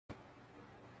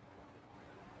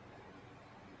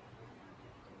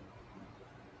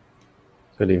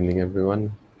Good evening,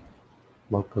 everyone.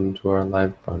 Welcome to our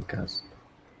live broadcast.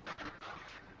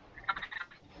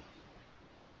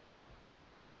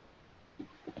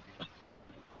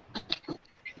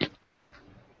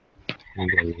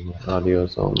 The audio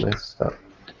is all messed up.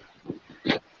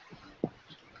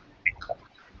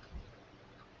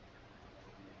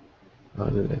 How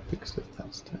did I fix it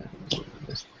last time?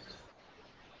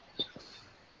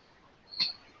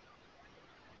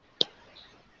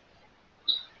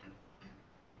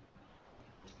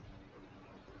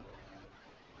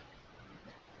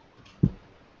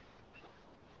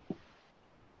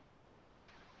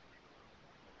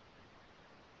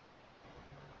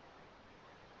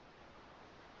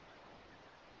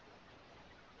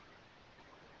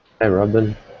 Hi,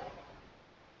 Robin.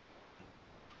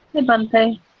 Hey,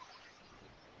 Bante.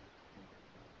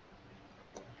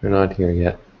 You're not here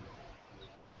yet.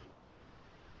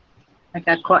 I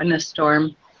got caught in a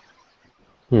storm.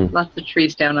 Lots of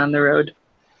trees down on the road.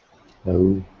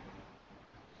 Oh.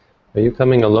 Are you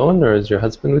coming alone, or is your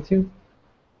husband with you?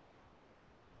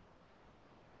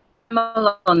 I'm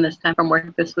alone this time from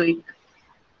work this week.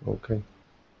 Okay.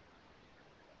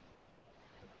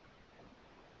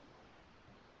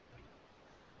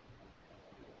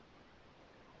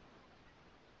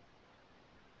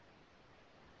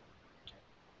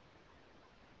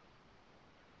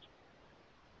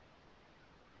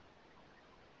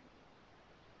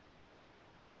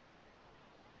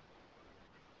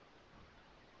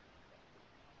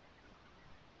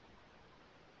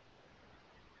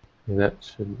 That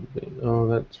should be. Oh,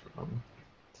 that's wrong.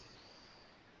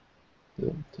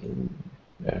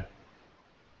 There.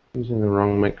 Using the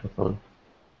wrong microphone.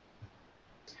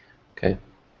 Okay.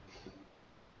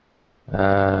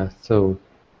 So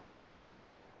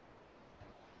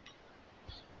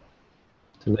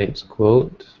tonight's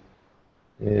quote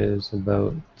is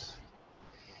about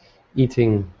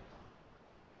eating.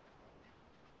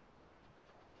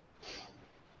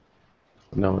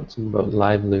 No, it's about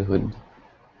livelihood.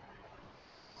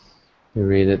 You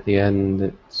read at the end,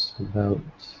 it's about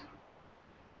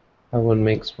how one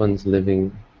makes one's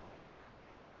living.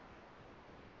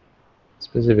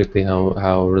 Specifically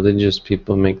how religious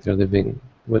people make their living.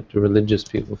 What do religious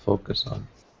people focus on?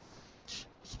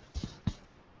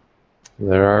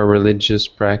 There are religious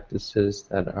practices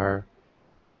that are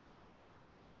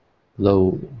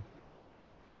low.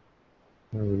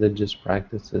 There are religious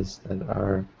practices that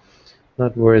are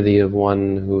not worthy of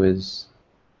one who is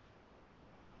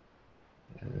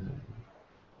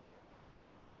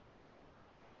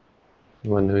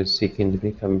seeking to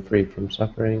become free from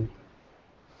suffering,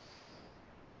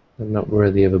 and not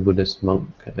worthy of a Buddhist monk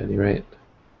at any rate.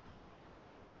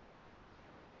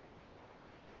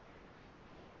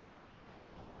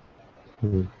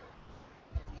 So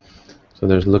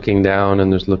there's looking down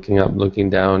and there's looking up. Looking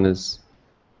down is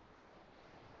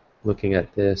looking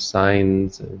at the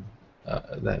signs,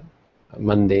 that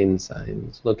mundane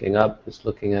signs. Looking up is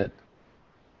looking at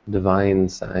divine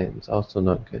signs, also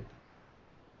not good.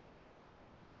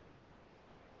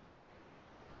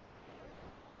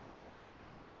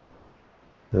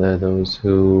 There are those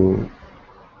who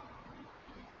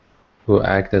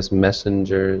act as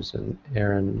messengers and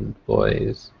errand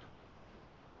boys.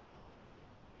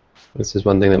 This is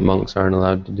one thing that monks aren't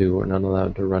allowed to do. We're not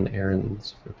allowed to run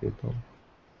errands for people.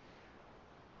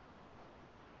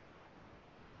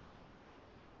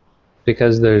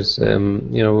 Because there's,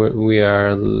 we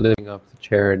are living off the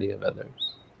charity of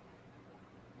others.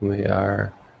 We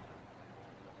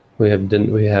have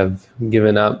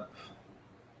given up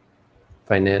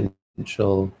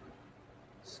financial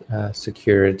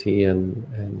security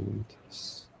and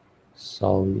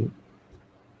solubility.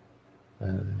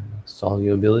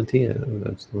 I don't know if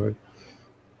that's the word.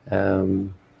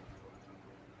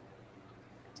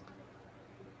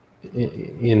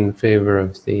 In favor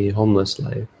of the homeless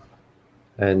life,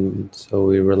 and so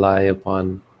we rely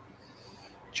upon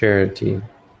charity.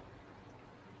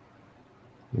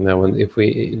 Now, if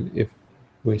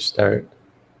we start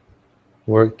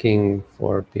working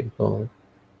for people,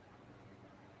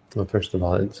 well, first of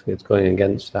all, it's going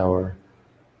against our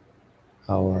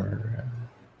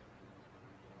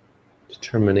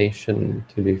determination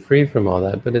to be free from all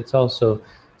that, but it's also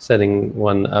setting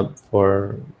one up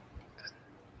for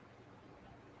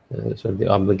sort of the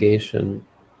obligation.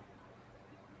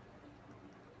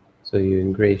 So you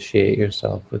ingratiate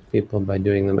yourself with people by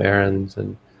doing them errands,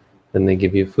 and then they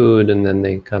give you food, and then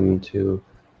they come to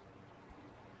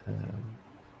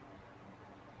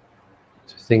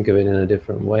think of it in a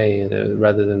different way. And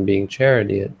rather than being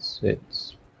charity, it's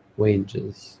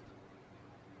wages.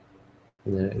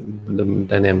 And the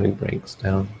dynamic breaks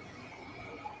down.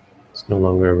 It's no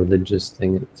longer a religious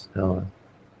thing, it's now an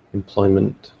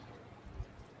employment.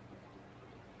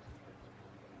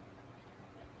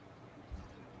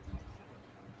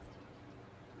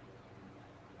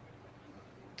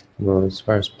 Well, as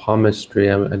far as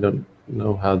palmistry, I don't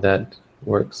know how that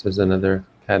works as another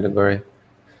category,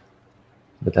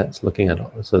 but that's looking at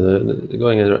all. So the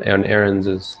going on errands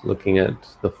is looking at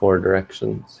the four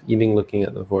directions. Eating, looking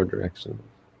at the four directions.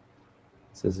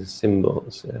 This is a symbol,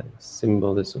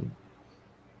 symbolism.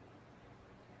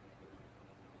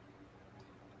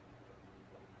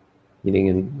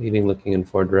 Eating, looking in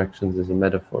four directions is a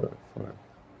metaphor for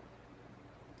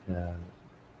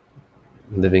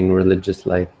living religious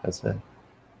life as a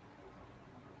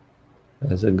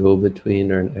go-between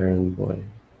or an errand boy.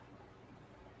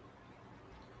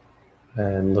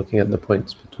 And looking at the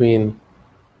points between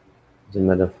is a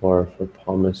metaphor for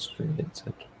palmistry,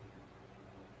 etc.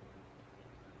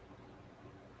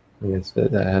 I guess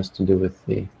that has to do with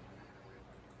the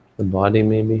body,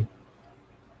 maybe.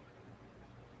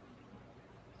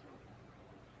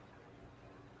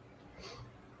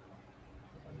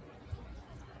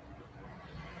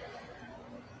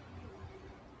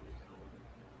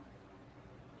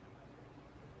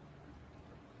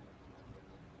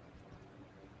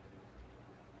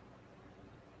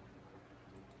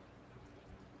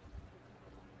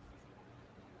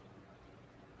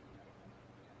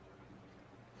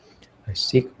 I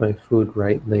seek my food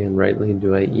rightly, and rightly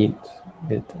do I eat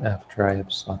it after I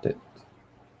have sought it.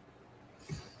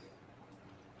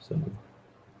 So,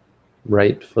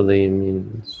 rightfully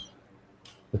means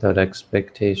without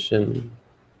expectation,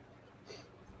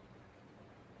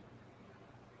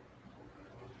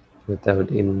 without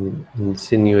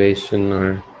insinuation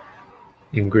or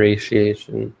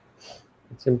ingratiation.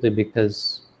 It's simply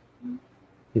because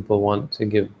people want to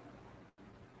give.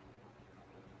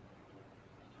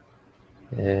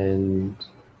 And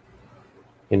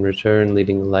in return,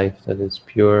 leading a life that is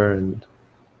pure and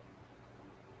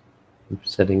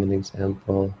setting an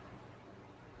example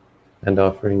and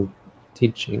offering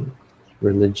teaching,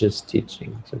 religious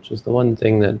teaching, such as the one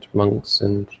thing that monks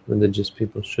and religious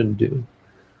people should do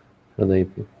for lay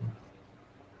people,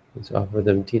 is offer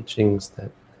them teachings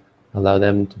that allow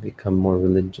them to become more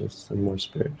religious and more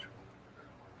spiritual,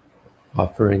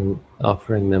 offering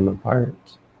them a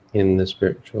part in the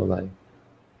spiritual life.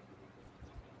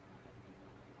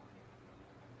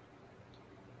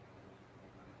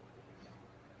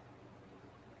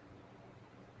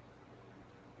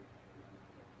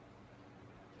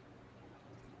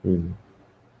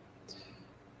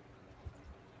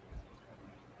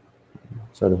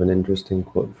 Sort of an interesting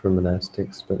quote for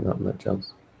monastics, but not much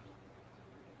else.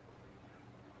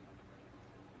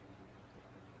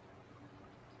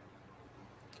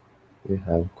 We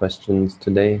have questions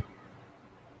today.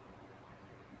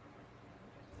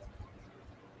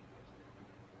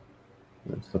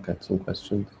 Let's look at some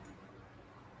questions.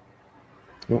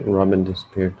 Oh, Robin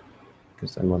disappeared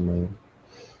because I'm on my own.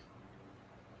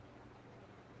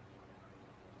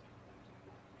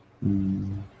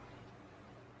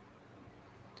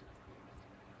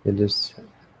 It is,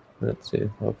 let's see,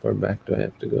 how far back do I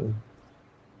have to go?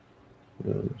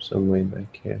 Some way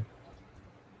back here.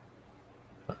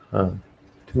 Too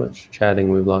much chatting,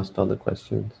 we've lost all the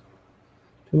questions.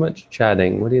 Too much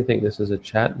chatting. What do you think? This is a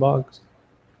chat box?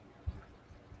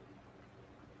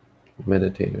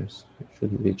 Meditators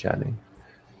shouldn't be chatting.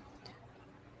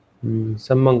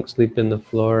 Some monks sleep in the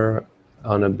floor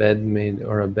on a bed made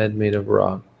of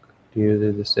rock. Do you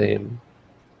do the same?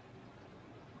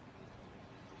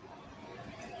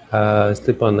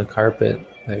 Sleep on the carpet,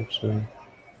 actually.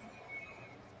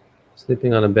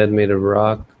 Sleeping on a bed made of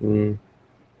rock, I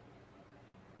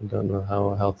don't know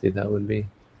how healthy that would be.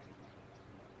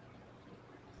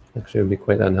 Actually, it would be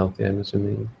quite unhealthy, I'm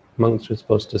assuming. Monks were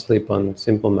supposed to sleep on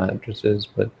simple mattresses,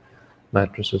 but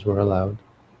mattresses were allowed.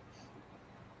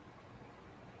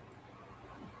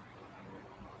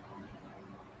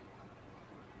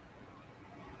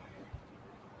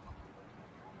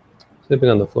 Sleeping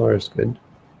on the floor is good.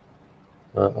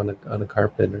 On a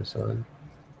carpet or so on.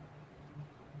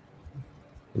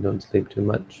 You don't sleep too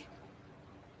much.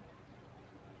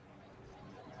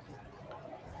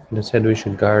 It said we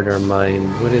should guard our mind.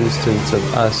 What instance of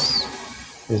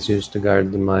us is used to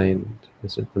guard the mind?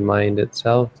 Is it the mind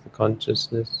itself, the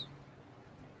consciousness?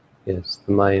 Yes,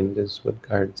 the mind is what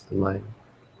guards the mind.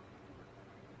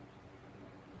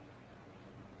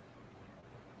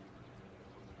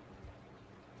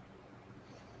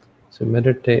 So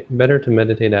better to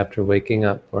meditate after waking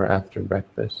up or after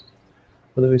breakfast.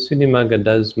 Well, the Visuddhimagga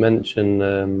does mention,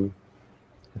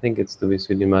 I think it's the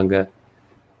Visuddhimagga,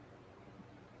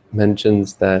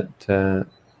 mentions that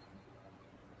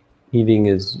eating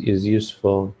is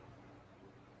useful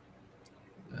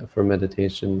for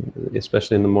meditation,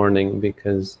 especially in the morning,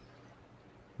 because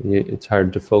it's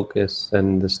hard to focus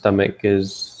and the stomach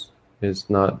is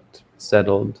not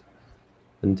settled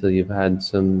until you've had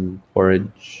some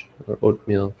porridge or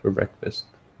oatmeal for breakfast.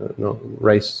 No,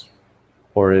 rice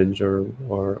porridge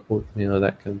or oatmeal,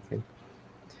 that kind of thing.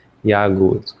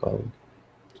 Yagu, it's called.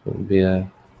 So it would be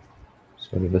a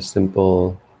sort of a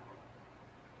simple,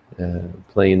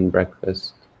 plain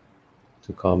breakfast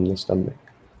to calm the stomach.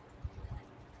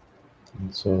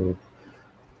 And so,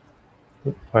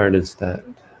 what part is that?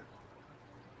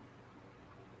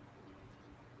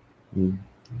 I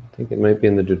think it might be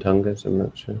in the Dhutangas, I'm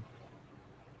not sure.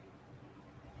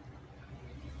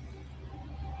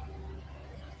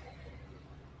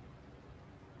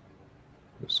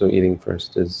 So eating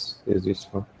first is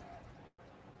useful.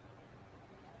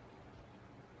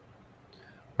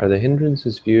 Are the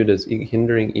hindrances viewed as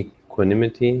hindering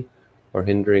equanimity, or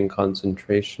hindering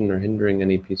concentration, or hindering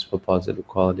any peaceful positive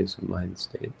qualities of mind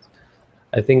states?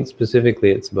 I think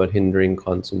specifically it's about hindering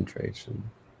concentration.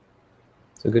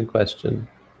 It's a good question.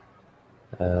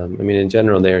 I mean, in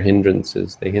general, they are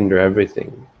hindrances. They hinder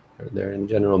everything. They're in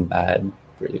general bad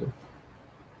for you.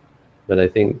 But I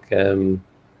think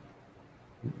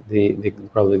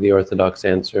probably the orthodox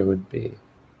answer would be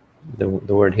the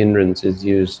word hindrance is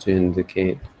used to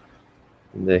indicate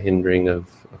the hindering of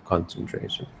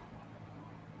concentration.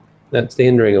 That's the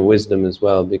hindering of wisdom as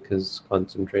well, because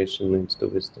concentration leads to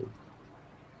wisdom.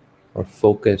 Or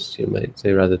focus, you might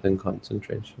say, rather than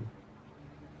concentration.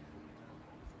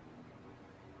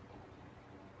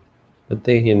 But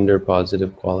they hinder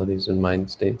positive qualities and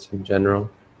mind states in general.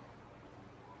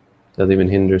 They'll even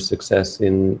hinder success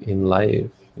in life,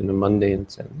 in a mundane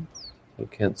sense. You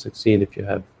can't succeed if you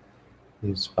have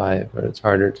these five, or it's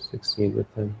harder to succeed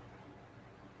with them.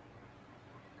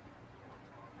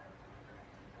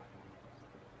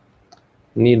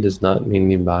 Ni does not mean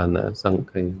nibbana.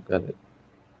 Sankha, you got it.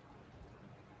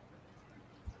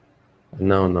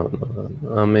 No.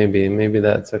 Maybe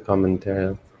that's a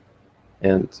commentary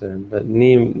answer. But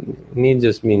ni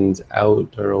just means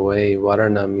out or away.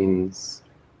 Varana means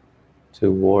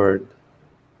toward.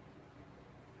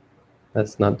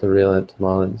 That's not the real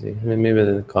etymology. I mean, maybe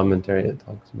in the commentary it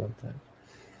talks about that.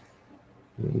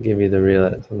 I'll give you the real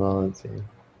etymology.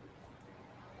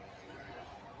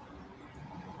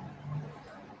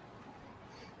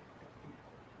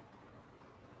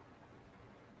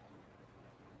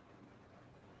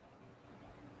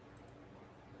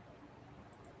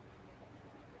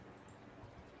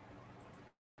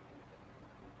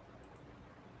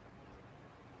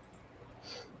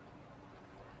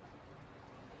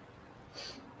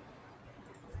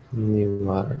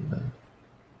 Nivarana.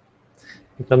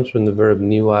 It comes from the verb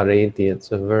nivareti.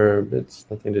 It's a verb. It's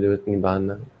nothing to do with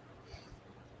nibbana.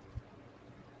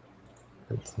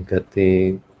 Let's look at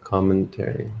the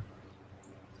commentary.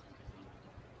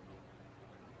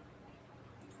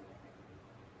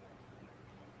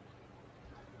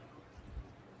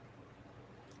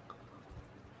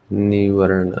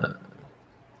 Nivarana.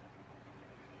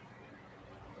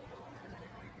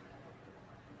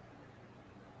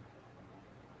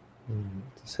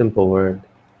 It's a simple word.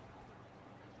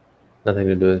 Nothing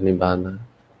to do with nibbana.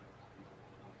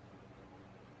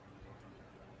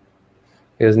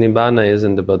 Because nibbana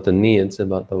isn't about the ni, it's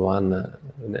about the vana.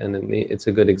 And it's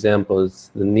a good example.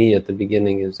 Is the ni at the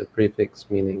beginning is a prefix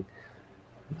meaning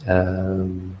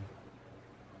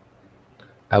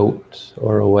out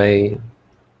or away,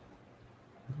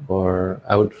 or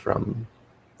out from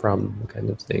kind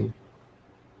of thing.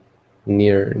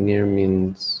 Near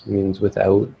means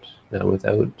without,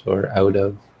 without or out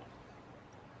of,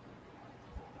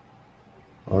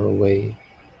 or away.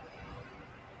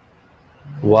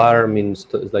 War means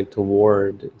is like to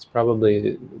ward. It's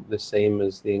probably the same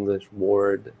as the English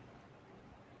ward,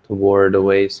 to ward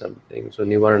away something. So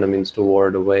nivarana means to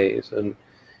ward away. So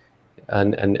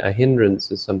and a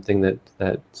hindrance is something that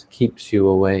keeps you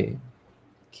away,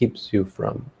 keeps you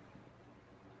from.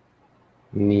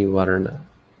 Nivarana.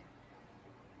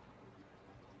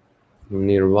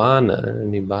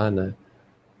 Nibbana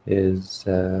is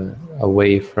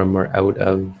away from or out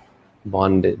of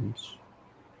bondage,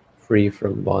 free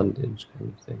from bondage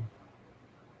kind of thing.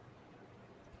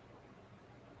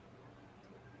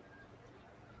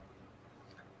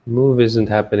 Move isn't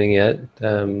happening yet.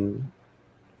 It's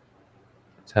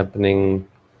happening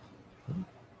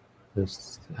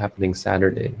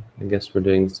Saturday. I guess we're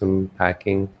doing some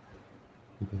packing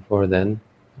before then.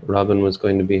 Robin was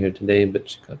going to be here today, but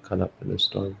she got caught up in a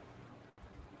storm.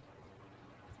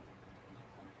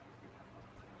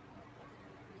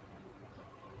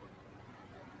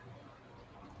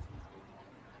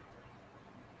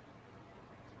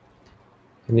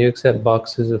 Can you accept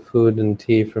boxes of food and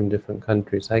tea from different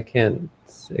countries? I can't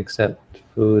accept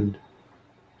food.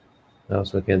 I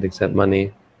also can't accept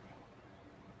money.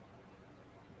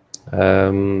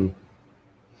 So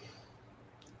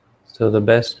the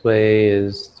best way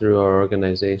is through our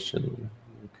organization.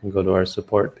 You can go to our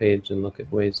support page and look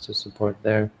at ways to support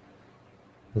there.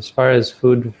 As far as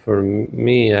food for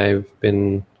me, I've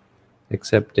been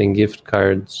accepting gift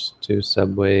cards to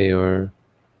Subway or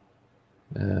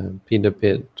Pita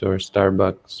Pit or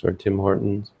Starbucks or Tim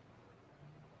Hortons.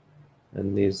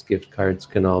 And these gift cards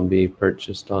can all be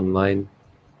purchased online.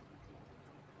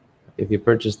 If you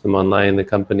purchase them online, the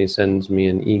company sends me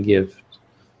an e-gift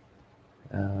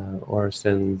or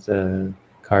sends a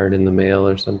card in the mail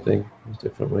or something. There's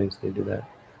different ways they do that.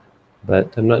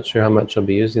 But I'm not sure how much I'll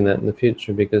be using that in the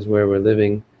future, because where we're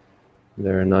living,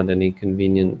 there are not any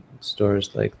convenient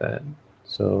stores like that.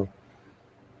 So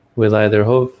we'll either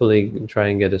hopefully try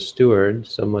and get a steward,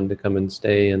 someone to come and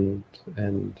stay and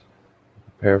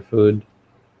prepare food,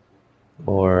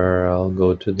 or I'll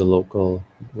go to the local,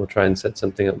 we'll try and set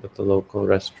something up with the local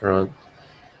restaurant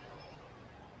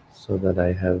so that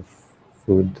I have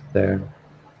food there.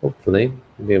 Hopefully,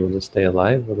 I'll be able to stay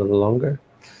alive a little longer.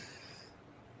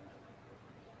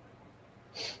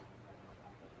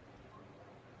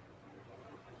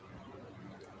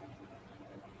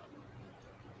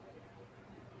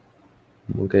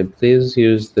 Okay, please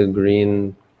use the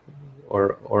green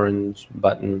or orange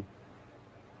button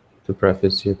to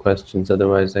preface your questions,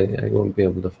 otherwise I won't be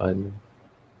able to find them.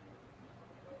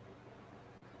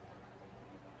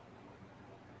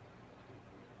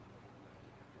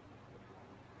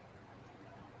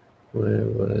 Where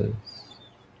was...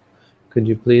 Could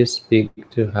you please speak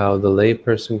to how the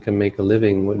layperson can make a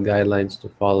living? What guidelines to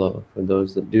follow for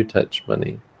those that do touch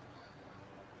money?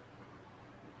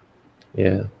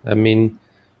 Yeah, I mean,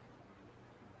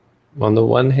 on the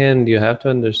one hand, you have to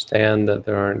understand that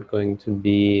there aren't going to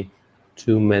be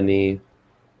too many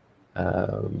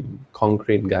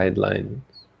concrete guidelines.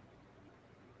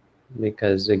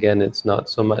 Because again, it's not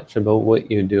so much about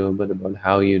what you do, but about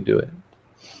how you do it.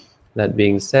 That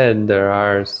being said, there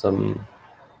are some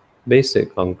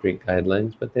basic concrete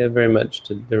guidelines, but they are very much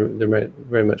they're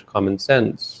very much common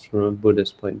sense from a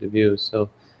Buddhist point of view. So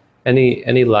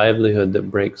any livelihood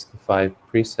that breaks the 5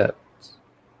 precepts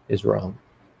is wrong.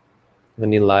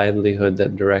 Any livelihood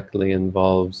that directly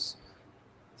involves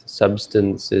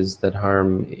substances that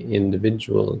harm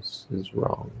individuals is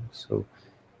wrong. So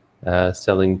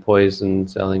selling poison,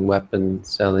 selling weapons,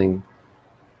 selling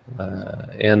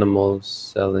animals,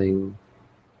 selling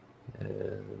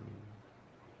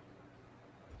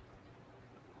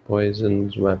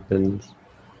poisons, weapons,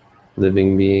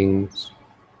 living beings,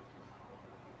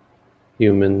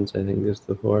 humans, I think is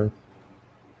the 4th.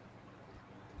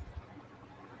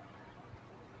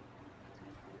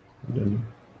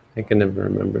 I can never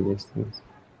remember these things.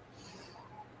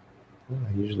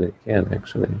 I usually can,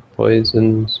 actually.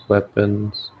 Poisons,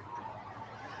 weapons,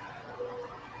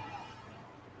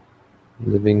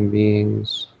 living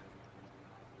beings,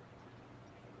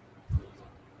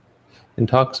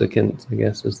 intoxicants, I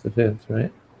guess, is the 5th,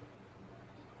 right?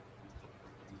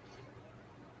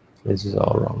 This is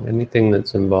all wrong. Anything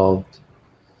that's involved.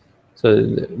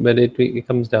 So, but it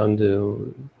comes down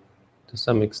to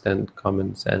some extent,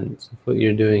 common sense. If what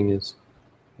you're doing is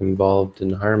involved in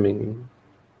harming,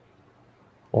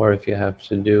 or if you have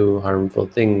to do harmful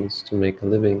things to make a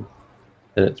living,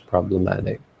 then it's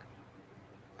problematic.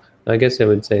 I guess I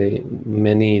would say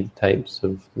many types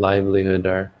of livelihood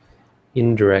are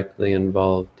indirectly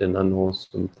involved in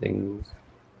unwholesome things,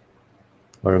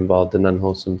 or involved in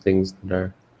unwholesome things that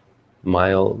are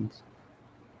mild.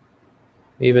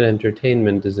 Even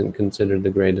entertainment isn't considered the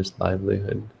greatest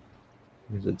livelihood,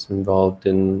 because it's involved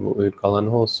in what we would call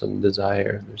unwholesome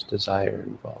desire. There's desire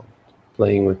involved,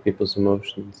 playing with people's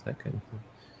emotions, that kind of thing.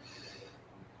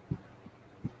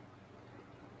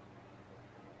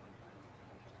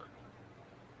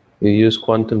 You use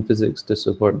quantum physics to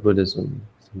support Buddhism,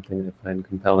 something I find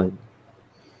compelling.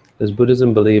 Does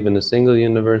Buddhism believe in a single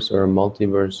universe or a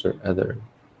multiverse or other?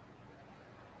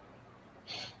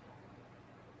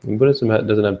 And Buddhism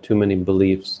doesn't have too many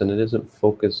beliefs, and it isn't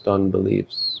focused on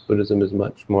beliefs. Buddhism is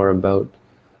much more about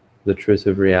the truth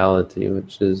of reality,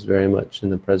 which is very much in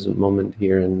the present moment,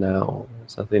 here and now.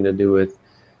 It's nothing to do with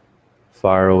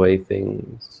faraway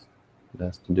things. It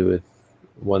has to do with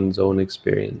one's own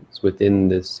experience within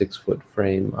this 6-foot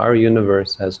frame. Our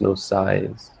universe has no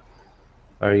size.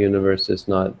 Our universe is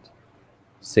not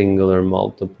single or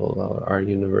multiple. Our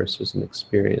universe is an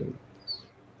experience.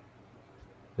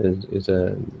 It is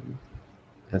a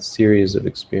series of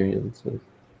experiences.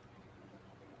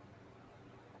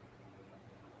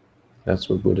 That's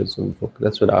what Buddhism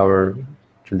that's what our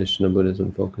tradition of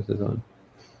Buddhism focuses on.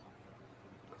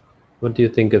 What do you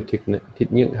think of Thich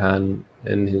Nhat Hanh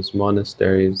and his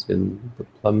monasteries in the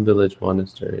Plum Village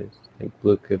monasteries, like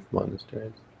Blue Cliff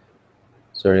monasteries?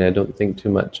 Sorry, I don't think too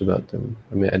much about them.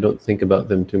 I mean, I don't think about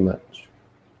them too much.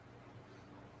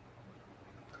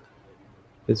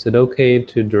 Is it okay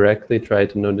to directly try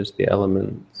to notice the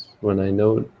elements? When I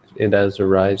note it as a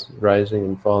rising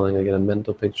and falling, I get a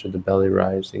mental picture of the belly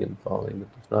rising and falling.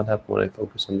 It does not happen when I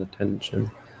focus on the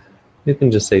tension. You can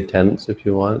just say tense if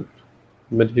you want.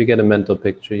 But if you get a mental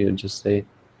picture, you just say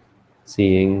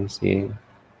seeing.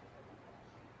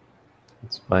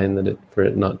 It's fine that for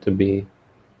it not to be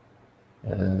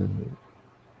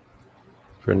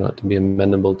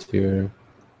amenable to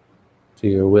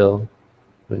your will.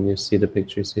 When you see the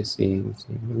picture, you say seeing.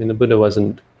 I mean, the Buddha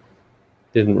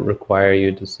didn't require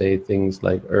you to say things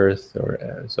like earth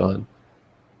or so on.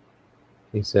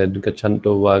 He said,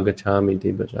 "Gachanto va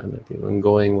gachamiti bhajanati." When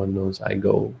going, one knows I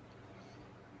go.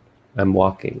 I'm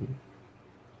walking.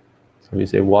 So if you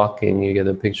say walking, you get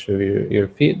a picture of your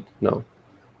feet? No.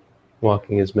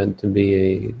 Walking is meant to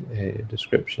be a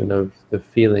description of the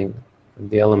feeling of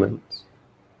the elements.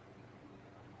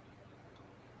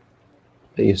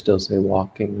 But you still say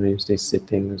walking, or you say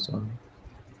sitting, or so on.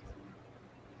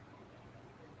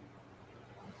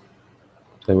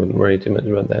 So I wouldn't worry too much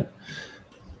about that.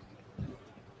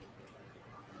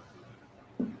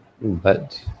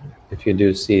 But if you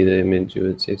do see the image, you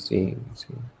would say seeing.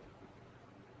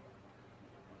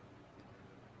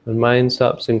 When mind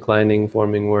stops inclining,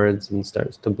 forming words, and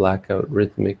starts to black out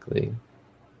rhythmically,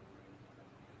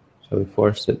 shall we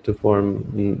force it to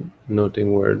form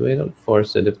noting word? We don't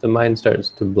force it. If the mind starts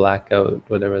to black out,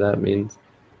 whatever that means,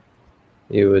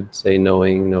 you would say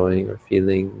knowing, or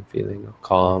feeling, or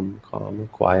calm, or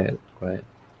quiet.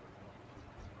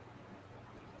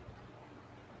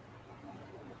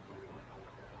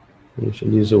 You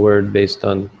should use a word based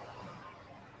on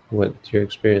what you're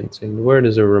experiencing. The word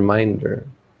is a reminder.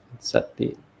 It's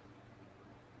sati.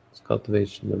 It's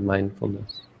cultivation of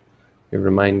mindfulness. You're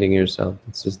reminding yourself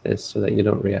this is this so that you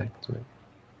don't react to it.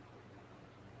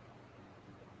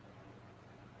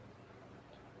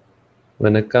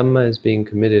 When a kamma is being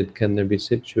committed, can there be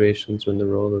situations when the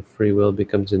role of free will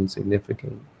becomes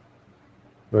insignificant?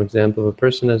 For example, if a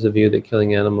person has a view that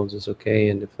killing animals is okay,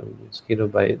 and if a mosquito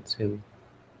bites him,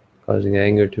 causing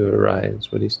anger to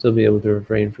arise, would he still be able to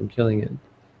refrain from killing it,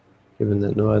 given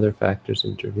that no other factors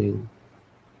intervene?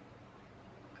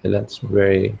 And that's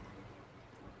very,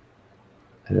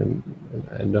 I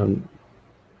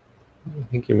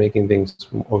think you're making things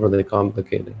overly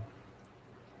complicated.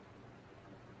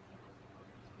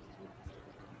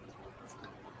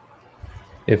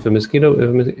 If the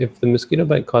mosquito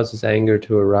bite causes anger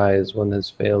to arise, one has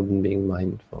failed in being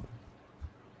mindful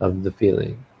of the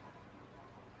feeling.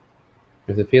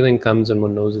 If the feeling comes and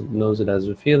one knows it as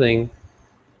a feeling,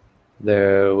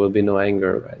 there will be no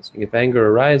anger arising. If anger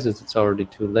arises, it's already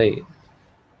too late.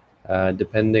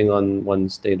 Depending on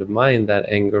one's state of mind, that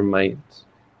anger might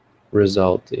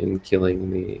result in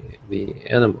killing the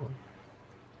animal.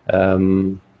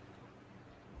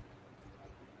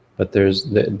 But there's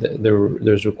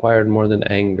required more than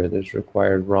anger. There's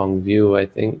required wrong view, I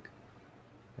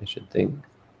should think,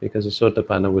 because a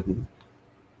Sotapanna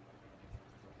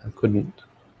couldn't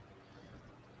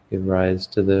give rise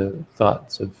to the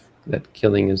thoughts of that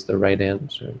killing is the right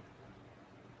answer.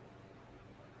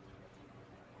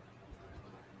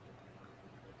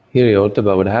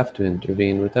 Hiri-Ottappa would have to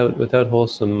intervene. Without a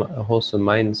wholesome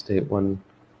mind state,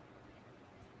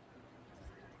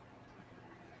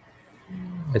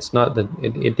 it's not that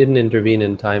it didn't intervene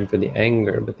in time for the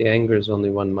anger, but the anger is only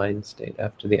one mind state.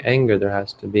 After the anger, there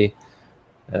has to be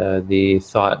the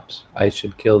thought, I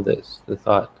should kill this, the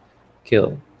thought,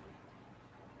 kill.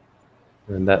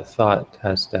 And that thought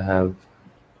has to have,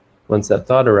 once that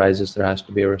thought arises, there has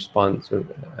to be a response, of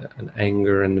an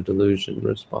anger and a delusion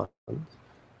response to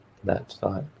that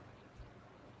thought.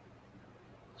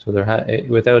 So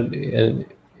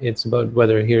it's about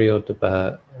whether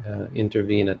Hiri-Ottappa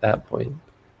intervene at that point.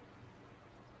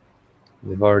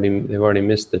 They've already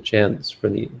missed the chance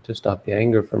to stop the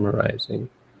anger from arising.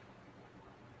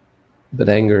 But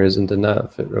anger isn't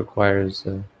enough. It requires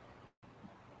the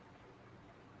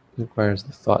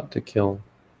thought to kill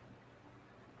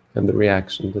and the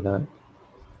reaction to that.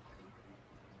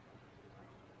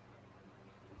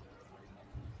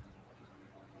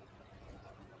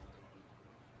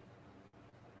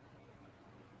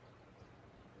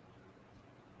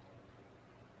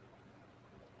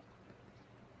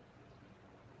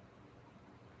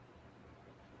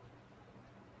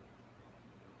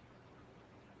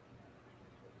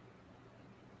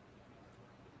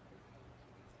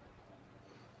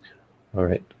 All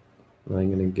right. Well,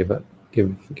 I'm going to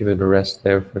give it a rest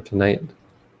there for tonight.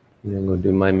 I'm going to go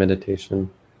do my meditation.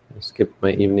 I skipped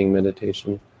my evening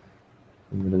meditation.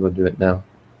 I'm going to go do it now.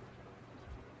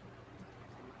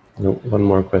 No, one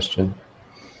more question.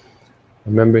 I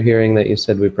remember hearing that you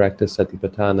said we practice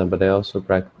Satipatthana, but I also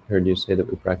heard you say that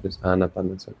we practice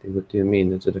Anapanasati. What do you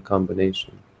mean? Is it a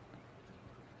combination?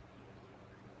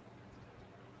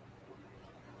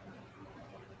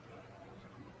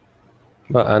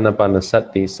 Well,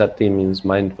 Anapanasati, Sati means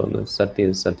mindfulness. Sati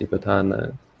is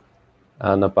Satipatthana.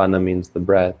 Anapana means the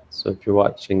breath. So if you're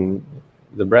watching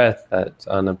the breath, that's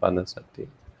Anapanasati.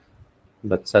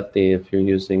 But Sati, if you're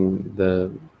using the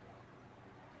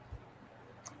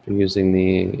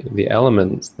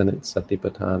elements, then it's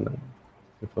Satipatthana.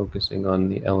 You're focusing on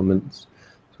the elements.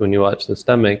 So when you watch the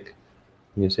stomach,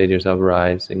 and you say to yourself,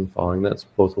 rising, falling, that's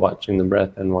both watching the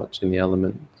breath and watching the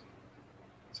elements.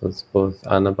 So it's both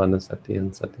Anapanasati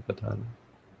and Satipatthana.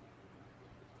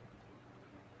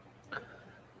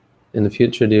 In the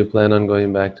future, do you plan on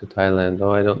going back to Thailand?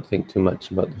 Oh, I don't think too much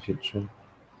about the future.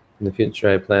 In the future,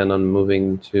 I plan on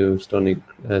moving to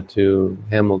to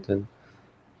Hamilton,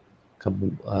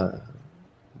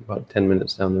 about 10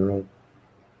 minutes down the road.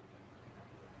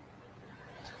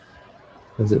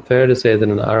 Is it fair to say that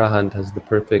an arahant has the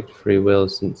perfect free will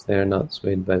since they are not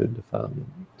swayed by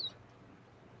defilements?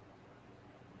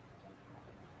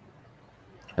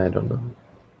 I don't know.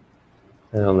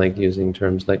 I don't like using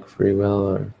terms like free will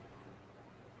or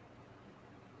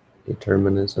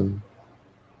determinism.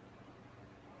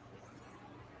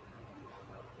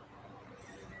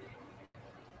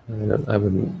 I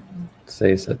wouldn't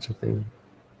say such a thing.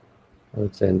 I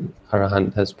would say an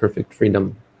arahant has perfect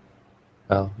freedom.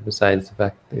 Well, besides the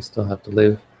fact that they still have to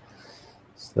live,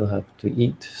 still have to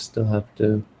eat, still have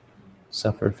to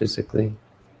suffer physically.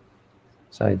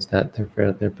 Besides that,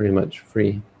 they're pretty much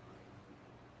free.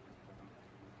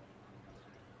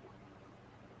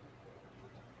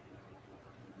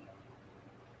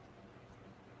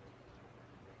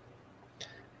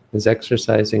 Is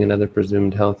exercising and other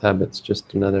presumed health habits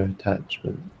just another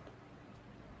attachment?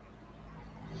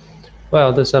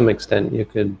 Well, to some extent, you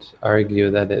could argue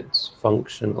that it's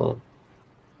functional.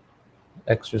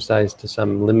 Exercise to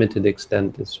some limited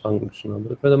extent is functional,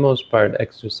 but for the most part,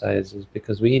 exercise is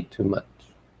because we eat too much.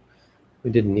 If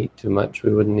we didn't eat too much,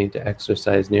 we wouldn't need to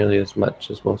exercise nearly as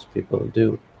much as most people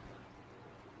do.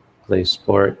 Play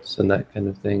sports and that kind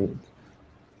of thing.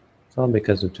 It's all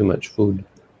because of too much food.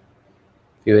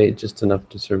 If you ate just enough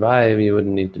to survive, you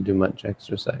wouldn't need to do much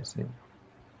exercising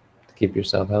to keep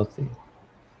yourself healthy.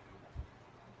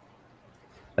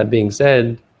 That being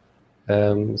said,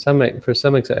 for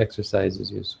some exercise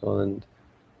is useful,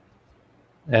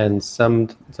 and some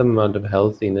amount of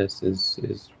healthiness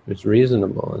is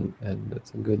reasonable, and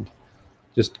it's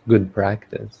just good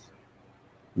practice.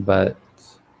 But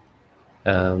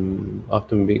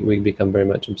often we become very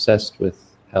much obsessed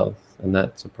with health, and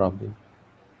that's a problem.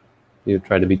 You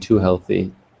try to be too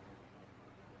healthy,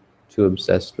 too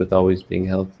obsessed with always being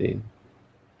healthy,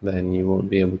 then you won't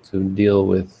be able to deal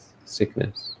with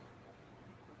sickness.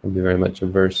 You'll be very much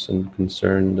averse and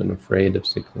concerned and afraid of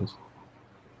sickness.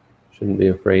 You shouldn't be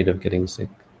afraid of getting sick.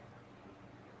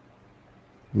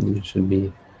 You should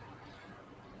be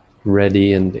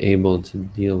ready and able to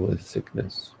deal with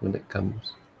sickness when it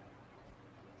comes.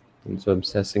 And so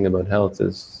obsessing about health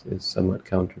is somewhat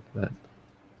counter to that.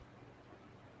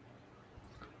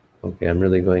 Okay, I'm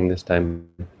really going this time.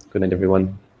 Good night,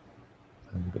 everyone.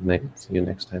 Good night. See you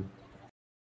next time.